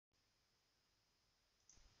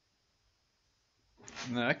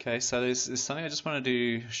No, okay, so there's something I just wanted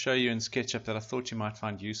to show you in SketchUp that I thought you might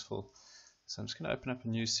find useful. So I'm just going to open up a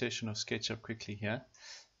new session of SketchUp quickly here.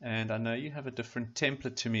 And I know you have a different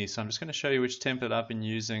template to me, so I'm just going to show you which template I've been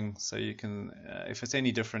using so you can, if it's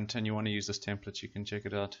any different and you want to use this template, you can check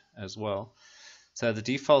it out as well. So the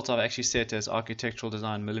default I've actually set as architectural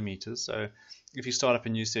design millimeters. So if you start up a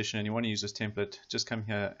new session and you want to use this template, just come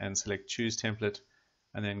here and select choose template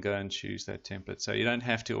and then go and choose that template. So you don't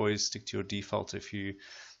have to always stick to your default if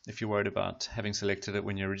you're worried about having selected it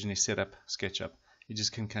when you originally set up SketchUp. You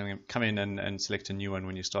just can come in and select a new one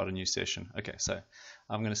when you start a new session. Okay, so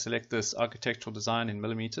I'm going to select this architectural design in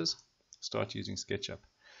millimeters, start using SketchUp,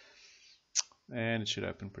 and it should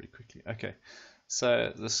open pretty quickly. Okay,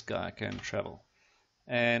 so this guy can travel.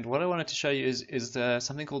 And what I wanted to show you is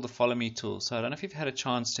something called the Follow Me tool. So I don't know if you've had a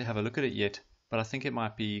chance to have a look at it yet, but I think it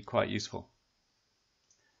might be quite useful.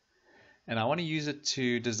 And I want to use it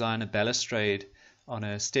to design a balustrade on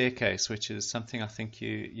a staircase, which is something I think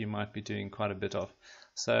you might be doing quite a bit of.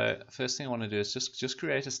 So first thing I want to do is just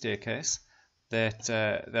create a staircase that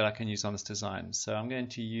I can use on this design. So I'm going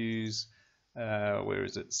to use where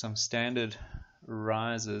is it? Some standard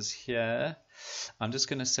risers here. I'm just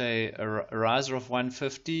going to say a riser of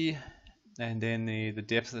 150, and then the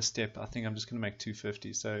depth of the step, I think I'm just going to make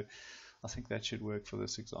 250. So I think that should work for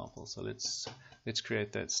this example. So let's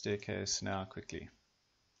create that staircase now quickly.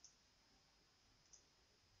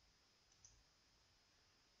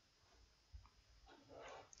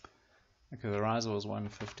 Okay, the riser was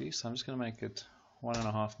 150, so I'm just going to make it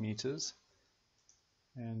 1.5 meters.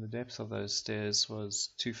 And the depth of those stairs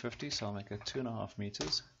was 250, so I'll make it 2.5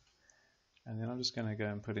 meters. And then I'm just going to go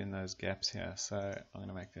and put in those gaps here. So I'm going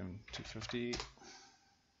to make them 250.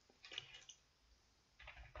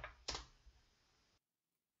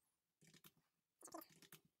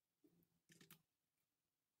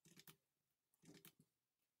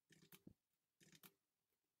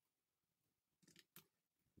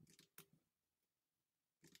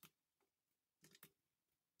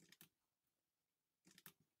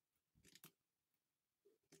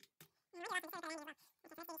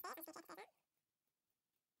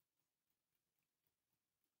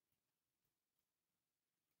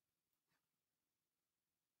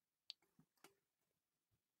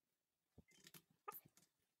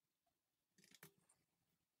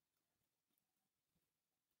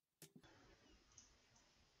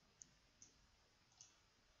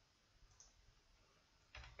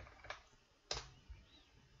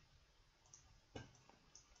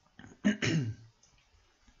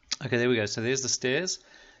 Okay, there we go. So there's the stairs.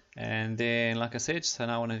 And then, like I said, so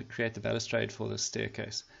now I want to create the balustrade for this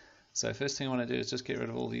staircase. So first thing I want to do is just get rid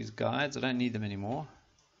of all these guides. I don't need them anymore.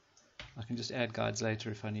 I can just add guides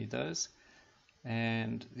later if I need those.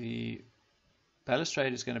 And the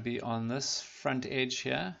balustrade is going to be on this front edge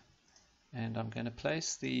here. And I'm going to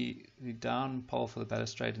place the down pole for the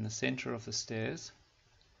balustrade in the center of the stairs.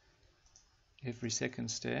 Every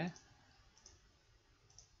second stair.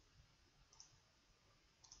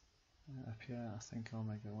 Up here, I think I'll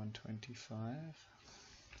make it 125,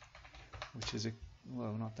 which is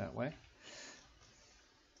well, not that way.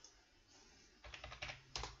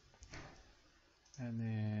 And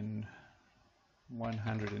then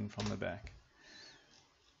 100 in from the back.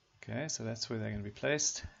 Okay, so that's where they're going to be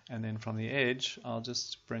placed. And then from the edge, I'll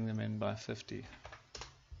just bring them in by 50.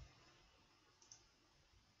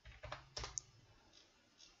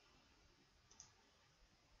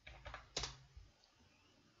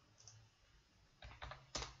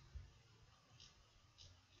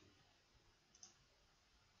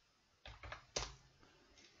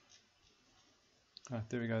 Right,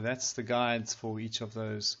 there we go. That's the guides for each of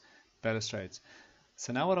those balustrades.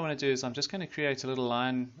 So now what I want to do is I'm just going to create a little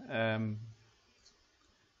line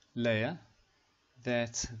layer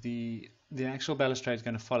that the actual balustrade is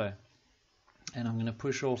going to follow. And I'm going to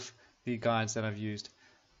push off the guides that I've used.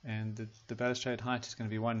 And the balustrade height is going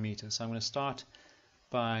to be 1 meter. So I'm going to start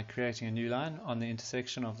by creating a new line on the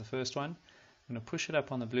intersection of the first one. I'm going to push it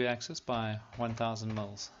up on the blue axis by 1000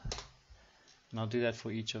 mils. And I'll do that for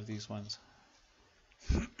each of these ones.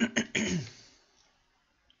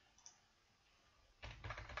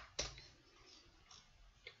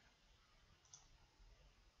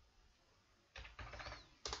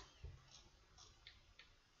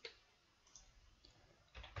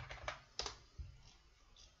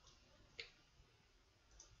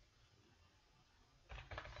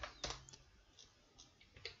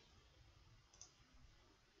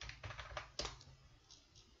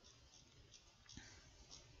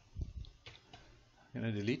 I'm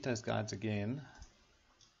going to delete those guides again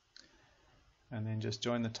and then just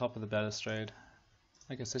join the top of the balustrade.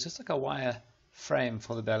 Okay, so it's just like a wire frame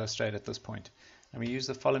for the balustrade at this point. And we use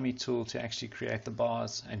the follow me tool to actually create the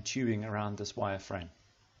bars and tubing around this wireframe.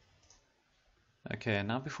 Okay,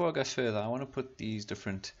 now before I go further, I want to put these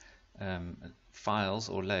different files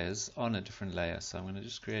or layers on a different layer. So I'm going to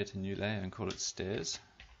just create a new layer and call it stairs.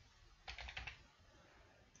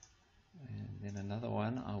 And then another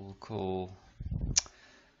one I will call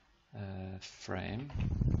frame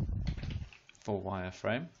for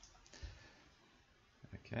wireframe.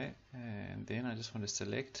 Okay, and then I just want to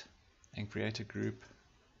select and create a group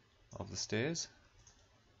of the stairs.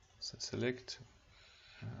 So select,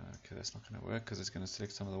 okay, that's not going to work because it's going to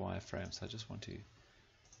select some of the wireframes. So I just want to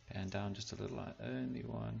pan down just a little. I only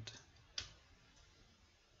want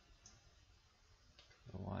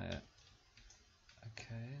the wire.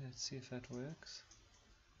 Okay, let's see if that works.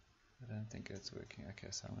 I don't think it's working. Okay,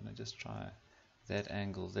 so I'm going to just try that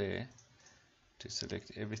angle there to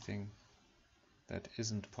select everything that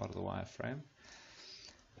isn't part of the wireframe.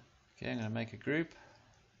 Okay, I'm going to make a group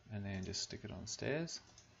and then just stick it on stairs.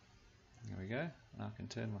 There we go. Now I can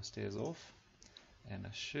turn my stairs off, and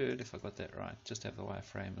I should, if I got that right, just have the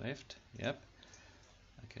wireframe left. Yep.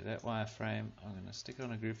 Okay, that wireframe, I'm going to stick it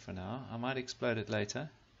on a group for now. I might explode it later,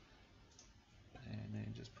 and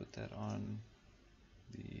then just put that on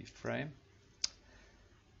the frame.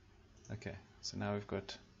 Okay, so now we've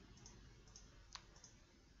got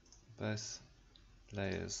both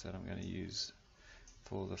layers that I'm going to use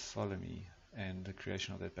for the follow me and the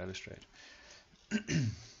creation of that balustrade.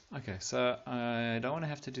 Okay, so I don't want to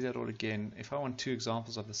have to do that all again. If I want two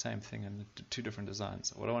examples of the same thing and two different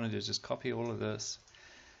designs, what I want to do is just copy all of this.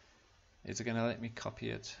 Is it going to let me copy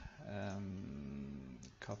it?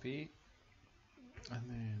 Copy and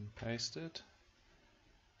then paste it.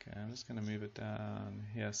 Okay, I'm just going to move it down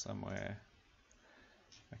here somewhere.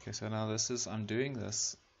 Okay, so now this is, I'm doing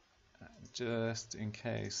this just in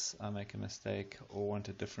case I make a mistake or want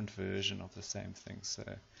a different version of the same thing. So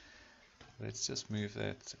let's just move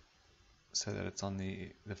that so that it's on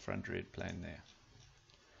the front red plane there.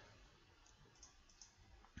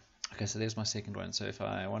 Okay, so there's my second one. So if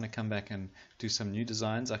I want to come back and do some new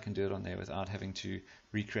designs, I can do it on there without having to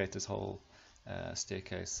recreate this whole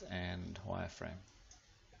staircase and wireframe.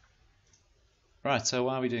 Right, so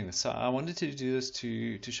why are we doing this? So I wanted to do this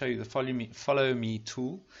to show you the follow me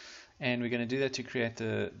tool, and we're going to do that to create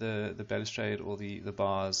the balustrade or the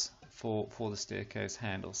bars for the staircase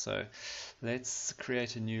handle. So let's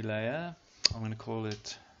create a new layer. I'm going to call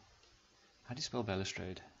it, how do you spell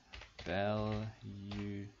balustrade? Balustrade?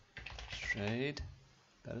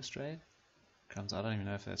 Crumbs, I don't even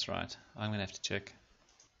know if that's right. I'm going to have to check.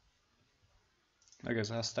 Okay,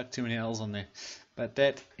 so I stuck too many L's on there, but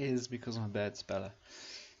that is because I'm a bad speller.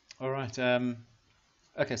 Alright,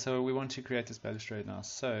 okay, so we want to create this balustrade now.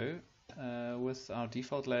 So with our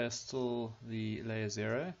default layer still the layer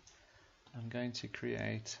 0, I'm going to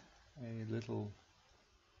create a little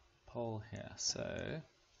pole here. So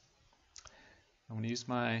I'm going to use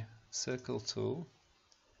my circle tool,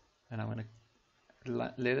 and I'm going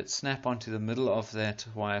to let it snap onto the middle of that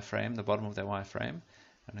wireframe, the bottom of that wireframe.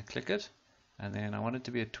 I'm going to click it, and then I want it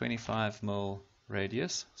to be a 25mm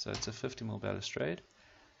radius, so it's a 50mm balustrade,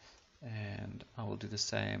 and I will do the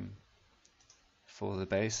same for the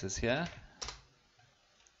bases here.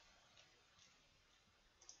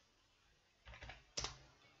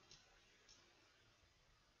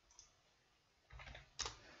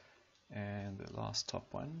 And the last top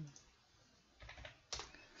one.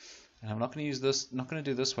 And I'm not going to use this, not going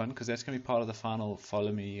to do this one because that's going to be part of the final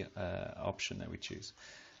follow me option that we choose.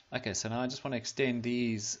 Okay, so now I just want to extend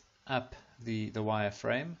these up the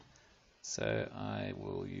wireframe. So I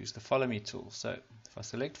will use the follow me tool. So if I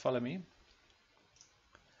select follow me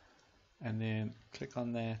and then click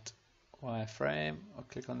on that wireframe, or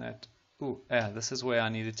click on that, this is where I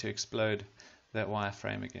needed to explode that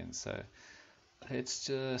wireframe again. So let's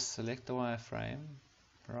just select the wireframe,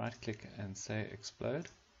 right click and say explode.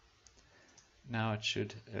 Now it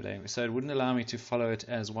should allow me, so it wouldn't allow me to follow it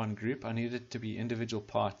as one group. I needed it to be individual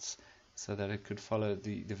parts so that it could follow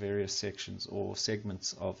the various sections or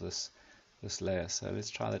segments of this layer. So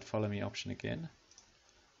let's try that follow me option again.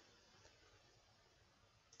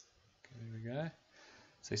 Okay, there we go.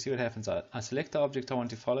 So you see what happens. I select the object I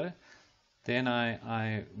want to follow, then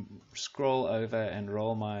I scroll over and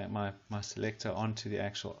roll my selector onto the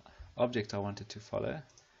actual object I wanted to follow,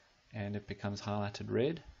 and it becomes highlighted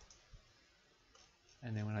red.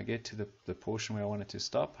 And then when I get to the portion where I want it to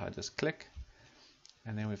stop, I just click,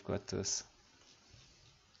 and then we've got these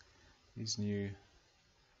new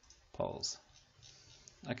poles.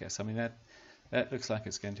 Okay, so I mean that looks like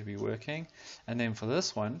it's going to be working. And then for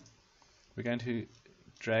this one, we're going to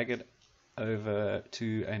drag it over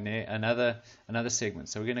to another segment.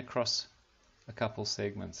 So we're going to cross a couple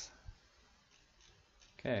segments.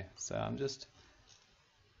 Okay, so I'm just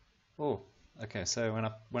okay, so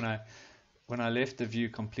when I left the view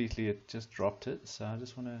completely, it just dropped it. So I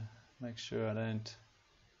just want to make sure I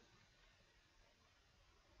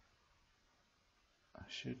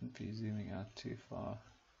shouldn't be zooming out too far.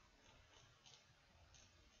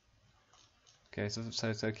 Okay, so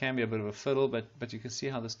it can be a bit of a fiddle, but you can see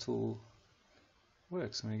how this tool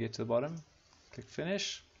works. When we get to the bottom, click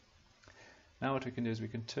Finish. Now what we can do is we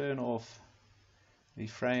can turn off the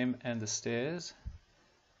frame and the stairs.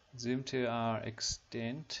 Zoom to our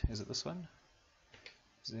extent. Is it this one?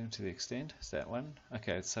 Zoom to the extent. Is that one?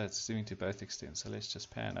 Okay, so it's zooming to both extents. So let's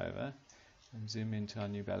just pan over and zoom into our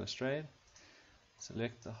new balustrade.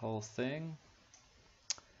 Select the whole thing.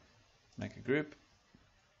 Make a group.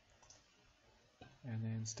 And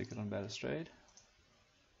then stick it on balustrade.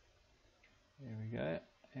 There we go.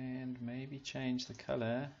 And maybe change the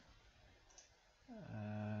color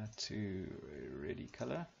to a reddy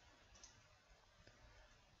color.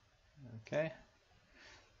 Okay.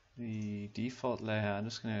 The default layer, I'm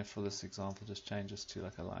just going to, for this example, just change this to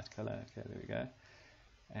like a light color. Okay, there we go.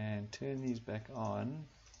 And turn these back on.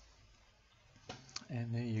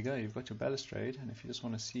 And there you go, you've got your balustrade. And if you just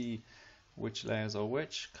want to see which layers are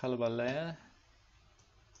which, color by layer,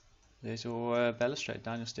 there's your balustrade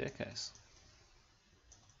down your staircase.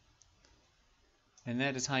 And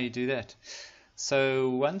that is how you do that. So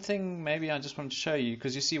one thing maybe I just wanted to show you,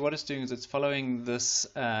 because you see what it's doing is it's following this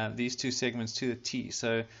these two segments to the T.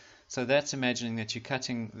 So that's imagining that you're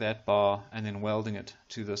cutting that bar and then welding it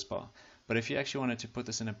to this bar. But if you actually wanted to put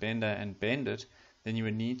this in a bender and bend it, then you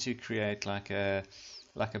would need to create like a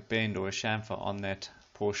bend or a chamfer on that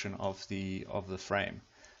portion of the frame.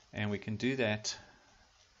 And we can do that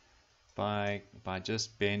by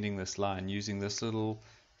just bending this line using this little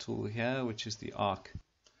tool here, which is the arc.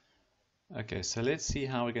 Okay, so let's see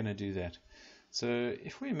how we're going to do that. So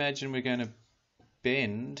if we imagine we're going to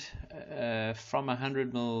bend from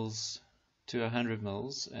 100 mils to 100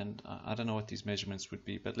 mils, and I don't know what these measurements would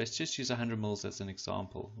be, but let's just use 100 mils as an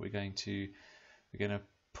example. We're going to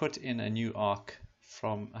put in a new arc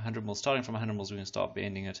from 100 mils. Starting from 100 mils, we're going to start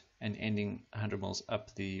bending it and ending 100 mils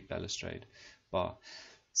up the balustrade bar.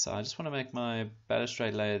 So I just want to make my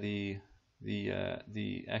balustrade layer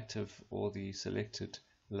the active or the selected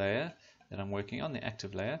layer that I'm working on, the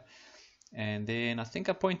active layer. And then I think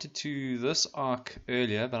I pointed to this arc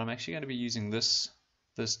earlier, but I'm actually going to be using this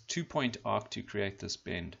 2-point arc to create this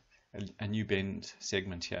bend, a new bend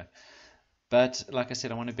segment here. But like I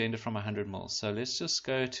said, I want to bend it from 100 mils. So let's just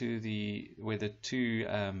go to where the two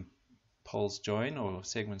poles join or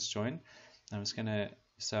segments join. I'm going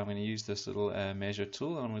to use this little measure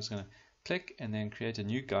tool, and I'm just going to click and then create a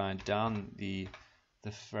new guide down the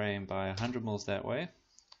frame by 100 mils that way.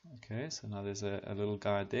 Okay, so now there's a little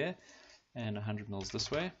guide there, and 100 mils this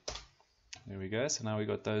way. There we go. So now we've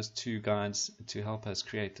got those two guides to help us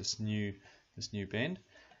create this new bend.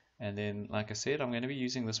 And then, like I said, I'm going to be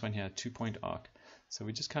using this one here, 2-point arc. So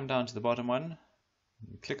we just come down to the bottom one,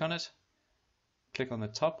 click on it, click on the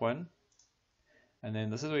top one, and then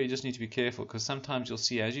this is where you just need to be careful, because sometimes you'll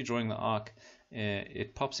see as you're drawing the arc,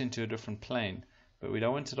 it pops into a different plane. But we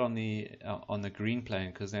don't want it on the green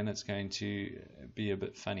plane, because then it's going to be a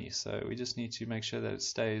bit funny. So we just need to make sure that it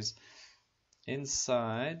stays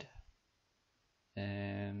inside,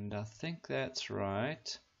 and I think that's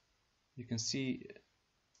right. You can see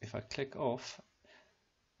if I click off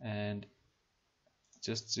and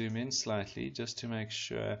just zoom in slightly just to make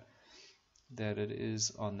sure that it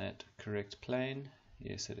is on that correct plane.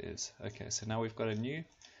 Yes, it is. Okay, so now we've got a new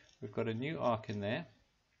arc in there.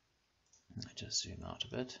 I'll just zoom out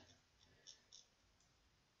a bit.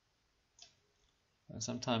 And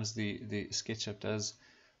sometimes the Sketchup does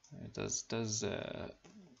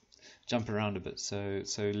jump around a bit. So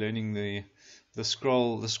learning the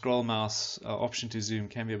scroll mouse option to zoom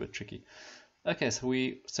can be a bit tricky. Okay,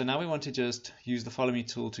 so now we want to just use the follow me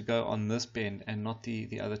tool to go on this bend and not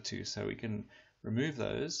the other two. So we can remove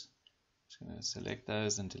those. Just going to select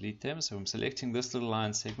those and delete them. So I'm selecting this little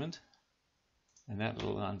line segment and that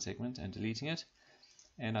little line segment and deleting it.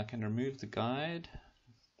 And I can remove the guide,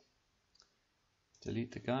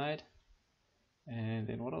 delete the guide. And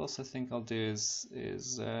then what I also think I'll do is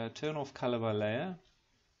turn off color by layer.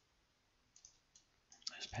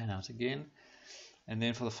 Just pan out again. And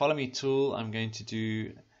then for the follow me tool, I'm going to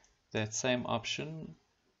do that same option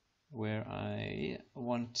where I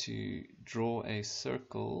want to draw a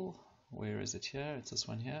circle. Where is it here? It's this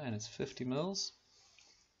one here, and it's 50 mils.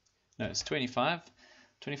 No, it's 25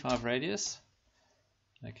 radius.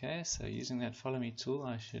 Okay, so using that follow me tool,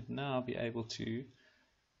 I should now be able to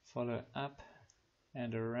follow up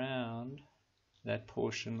and around that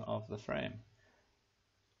portion of the frame.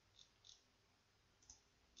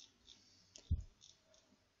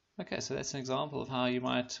 Okay, so that's an example of how you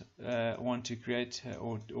might want to create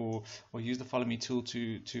or use the follow me tool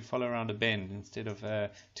to follow around a bend instead of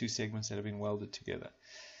two segments that have been welded together.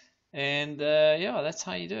 And yeah, that's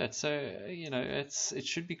how you do it. So it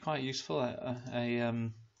should be quite useful.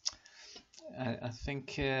 I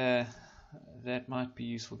think that might be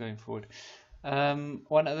useful going forward.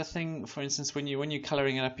 One other thing, for instance, when you're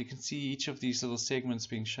coloring it up, you can see each of these little segments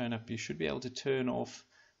being shown up. You should be able to turn off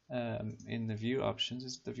in the view options.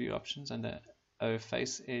 Is it the view options under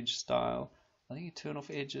face edge style? I think you turn off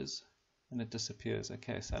edges and it disappears.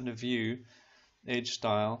 Okay, so under view, edge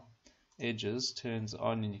style, edges turns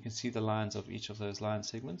on, and you can see the lines of each of those line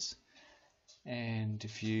segments. And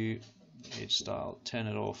if you edge style, turn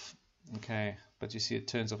it off. Okay, but you see it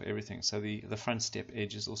turns off everything. So the front step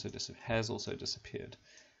edge is also has also disappeared.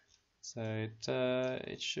 So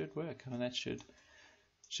it should work. I mean, that should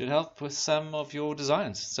help with some of your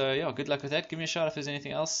designs. So yeah, good luck with that. Give me a shout if there's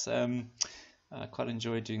anything else. I quite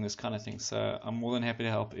enjoy doing this kind of thing. So I'm more than happy to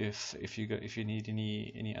help if you need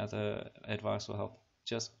any other advice or help.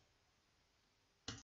 Just